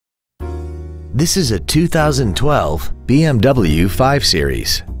This is a 2012 BMW 5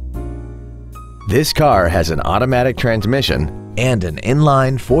 Series. This car has an automatic transmission and an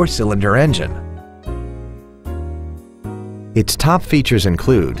inline 4-cylinder engine. Its top features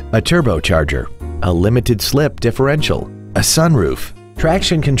include a turbocharger, a limited slip differential, a sunroof,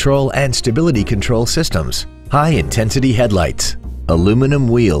 traction control and stability control systems, high-intensity headlights, aluminum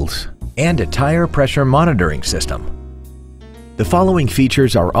wheels, and a tire pressure monitoring system. The following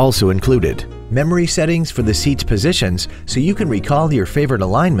features are also included: memory settings for the seat's positions so you can recall your favorite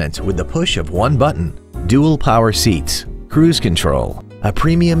alignments with the push of one button, dual power seats, cruise control, a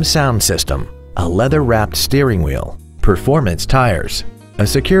premium sound system, a leather-wrapped steering wheel, performance tires, a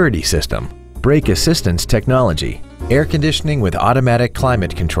security system, brake assistance technology, air conditioning with automatic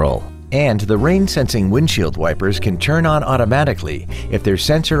climate control, and the rain-sensing windshield wipers can turn on automatically if their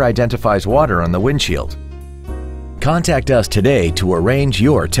sensor identifies water on the windshield. Contact us today to arrange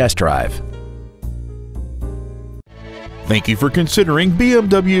your test drive. Thank you for considering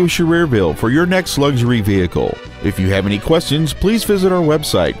BMW of Schererville for your next luxury vehicle. If you have any questions, please visit our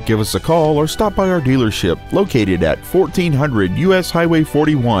website, give us a call, or stop by our dealership located at 1400 US Highway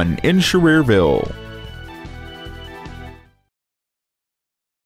 41 in Schererville.